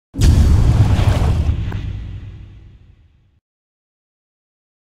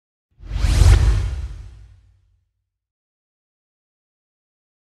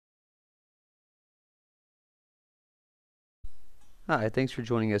Hi, thanks for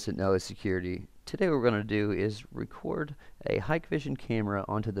joining us at Nelly Security. Today what we're going to do is record a Hikvision camera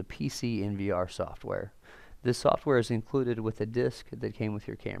onto the PCNVR software. This software is included with a disc that came with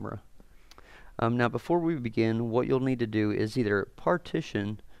your camera. Now before we begin, what you'll need to do is either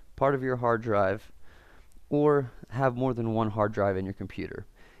partition part of your hard drive or have more than one hard drive in your computer.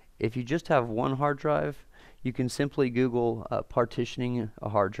 If you just have one hard drive, you can simply Google partitioning a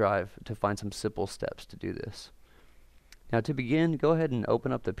hard drive to find some simple steps to do this. Now to begin, go ahead and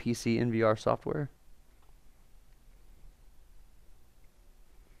open up the PCNVR software.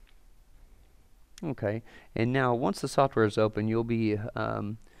 Okay, and now once the software is open, you'll be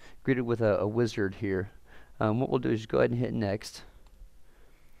greeted with a wizard here. What we'll do is go ahead and hit next.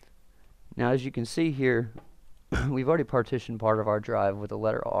 Now as you can see here, we've already partitioned part of our drive with the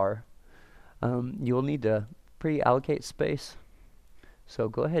letter R. You'll need to pre-allocate space. So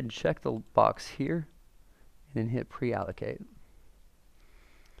go ahead and check the box here and then hit pre-allocate.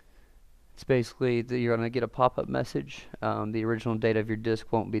 It's basically that you're going to get a pop-up message. The original data of your disk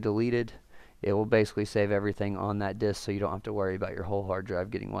won't be deleted. It will basically save everything on that disk so you don't have to worry about your whole hard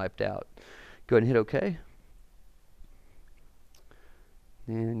drive getting wiped out. Go ahead and hit OK.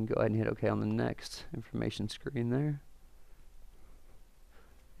 And go ahead and hit OK on the next information screen there.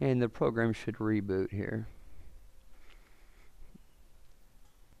 And the program should reboot here.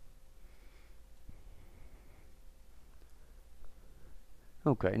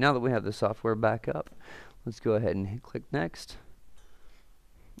 Okay, now that we have the software back up, let's go ahead and click next.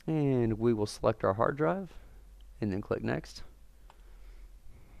 And we will select our hard drive and then click next.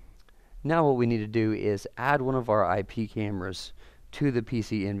 Now what we need to do is add one of our IP cameras to the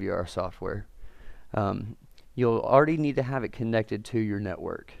PCNVR software. You'll already need to have it connected to your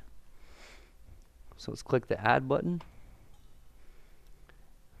network. So let's click the add button.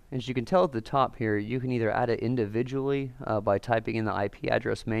 As you can tell at the top here, you can either add it individually by typing in the IP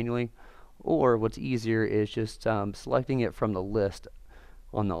address manually, or what's easier is just selecting it from the list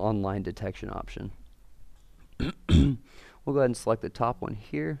on the online detection option. We'll go ahead and select the top one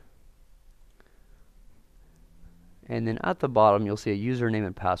here. And then at the bottom, you'll see a username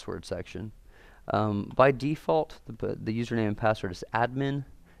and password section. By default, the username and password is admin,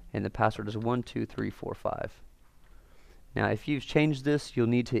 and the password is 12345. Now if you've changed this, you'll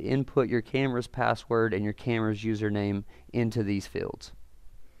need to input your camera's password and your camera's username into these fields.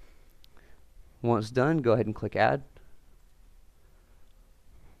 Once done, go ahead and click add.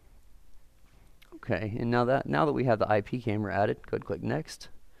 Okay, and now that we have the IP camera added, go ahead and click next.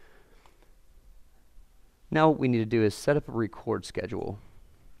 Now what we need to do is set up a record schedule.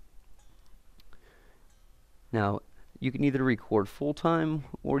 Now you can either record full-time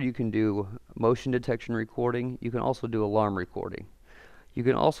or you can do motion detection recording. You can also do alarm recording. You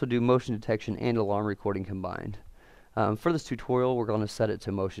can also do motion detection and alarm recording combined. For this tutorial, we're going to set it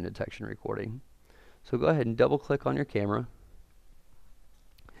to motion detection recording. So go ahead and double click on your camera.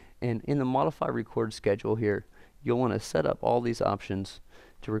 And in the modify record schedule here, you'll want to set up all these options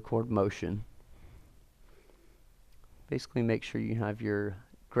to record motion. Basically make sure you have your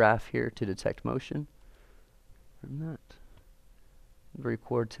graph here to detect motion. From that,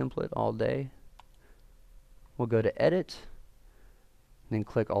 record template all day. We'll go to edit, then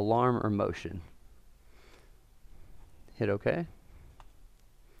click alarm or motion. Hit OK.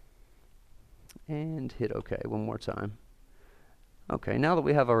 And hit OK one more time. Okay, now that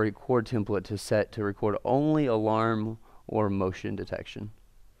we have our record template to set to record only alarm or motion detection.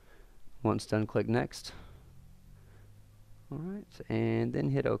 Once done, click next. Alright, and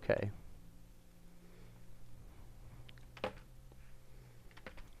then hit OK.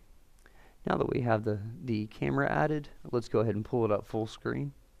 Now that we have the camera added, let's go ahead and pull it up full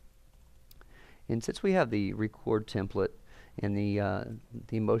screen. And since we have the record template and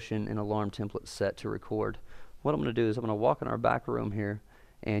the motion and alarm template set to record, what I'm going to do is I'm going to walk in our back room here,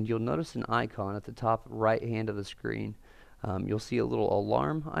 and you'll notice an icon at the top right hand of the screen. You'll see a little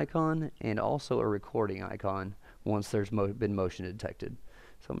alarm icon and also a recording icon once there's been motion detected.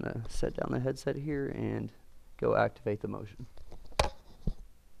 So I'm going to set down the headset here and go activate the motion.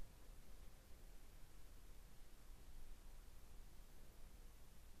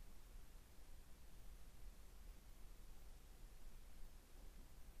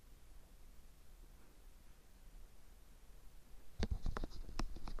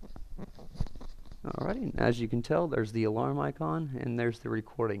 Alrighty, as you can tell, there's the alarm icon and there's the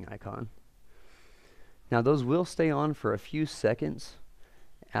recording icon. Now those will stay on for a few seconds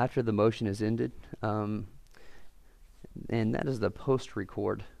after the motion is ended, and that is the post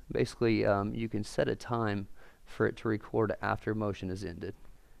record. Basically, you can set a time for it to record after motion is ended.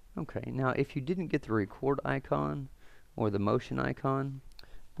 Okay, now if you didn't get the record icon, or the motion icon,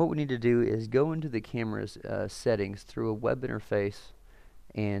 what we need to do is go into the camera's settings through a web interface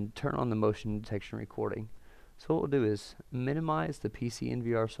and turn on the motion detection recording. So what we'll do is minimize the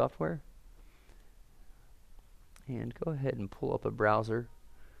PCNVR software and go ahead and pull up a browser.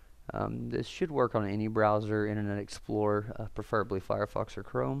 This should work on any browser, Internet Explorer, preferably Firefox or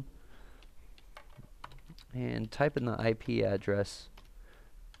Chrome. And type in the IP address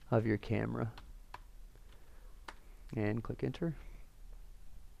of your camera and click enter.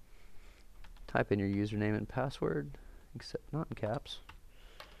 Type in your username and password, except not in caps.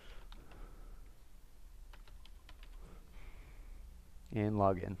 And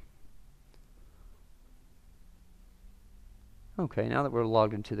log in. Okay, now that we're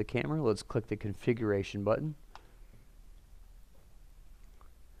logged into the camera, let's click the configuration button.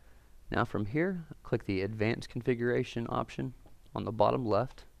 Now from here, click the advanced configuration option on the bottom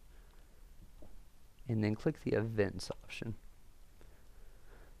left, and then click the events option.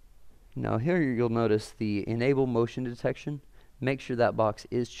 Now here you'll notice the enable motion detection. Make sure that box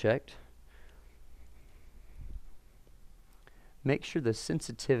is checked. Make sure the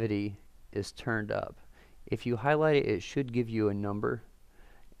sensitivity is turned up. If you highlight it, it should give you a number.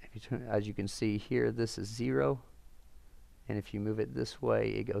 As you can see here, this is 0, and if you move it this way,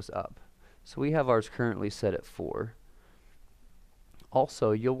 it goes up. So we have ours currently set at 4.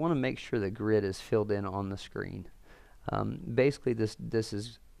 Also, you'll want to make sure the grid is filled in on the screen. Basically, this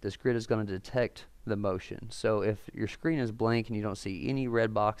grid is going to detect the motion. So if your screen is blank and you don't see any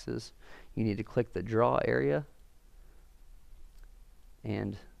red boxes, you need to click the draw area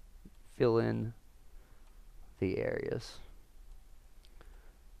and fill in the areas.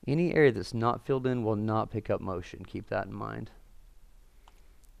 Any area that's not filled in will not pick up motion. Keep that in mind.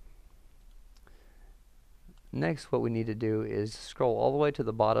 Next, what we need to do is scroll all the way to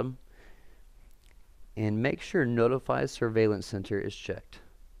the bottom and make sure Notify Surveillance Center is checked.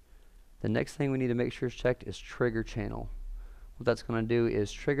 The next thing we need to make sure is checked is Trigger Channel. What that's going to do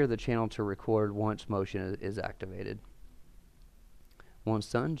is trigger the channel to record once motion is activated.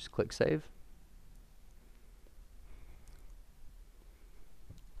 Once done, just click Save.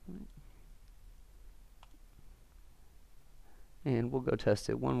 And we'll go test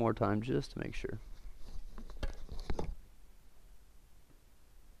it one more time just to make sure.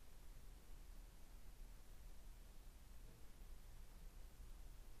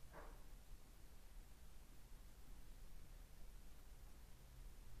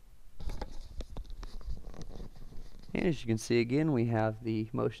 And as you can see again, we have the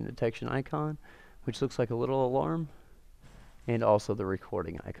motion detection icon, which looks like a little alarm, and also the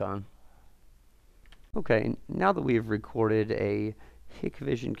recording icon. Okay, now that we've recorded a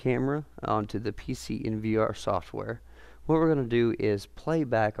Hikvision camera onto the PCNVR software, what we're going to do is play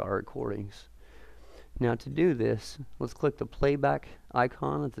back our recordings. Now to do this, let's click the playback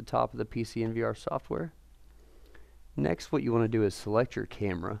icon at the top of the PCNVR software. Next, what you want to do is select your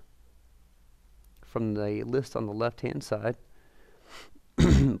camera from the list on the left-hand side.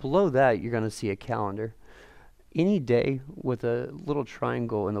 Below that, you're going to see a calendar. Any day with a little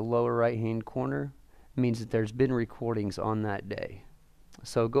triangle in the lower right-hand corner means that there's been recordings on that day.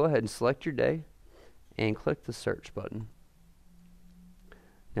 So go ahead and select your day and click the search button.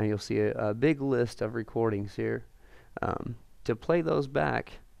 Now you'll see a big list of recordings here. To play those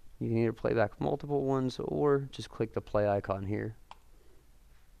back, you can either play back multiple ones or just click the play icon here.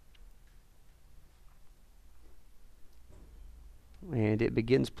 And it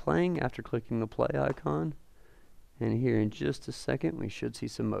begins playing after clicking the play icon. And here in just a second, we should see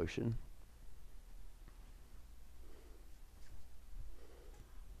some motion.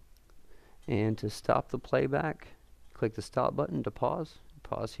 And to stop the playback, click the stop button to pause.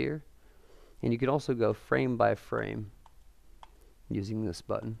 Pause here. And you can also go frame by frame using this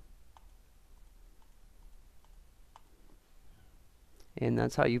button. And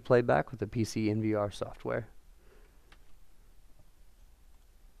that's how you play back with the PCNVR software.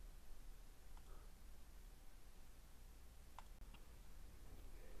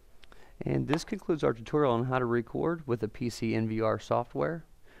 And this concludes our tutorial on how to record with the PCNVR software.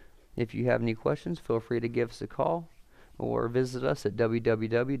 If you have any questions, feel free to give us a call or visit us at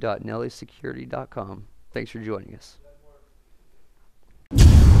www.nellysecurity.com. Thanks for joining us.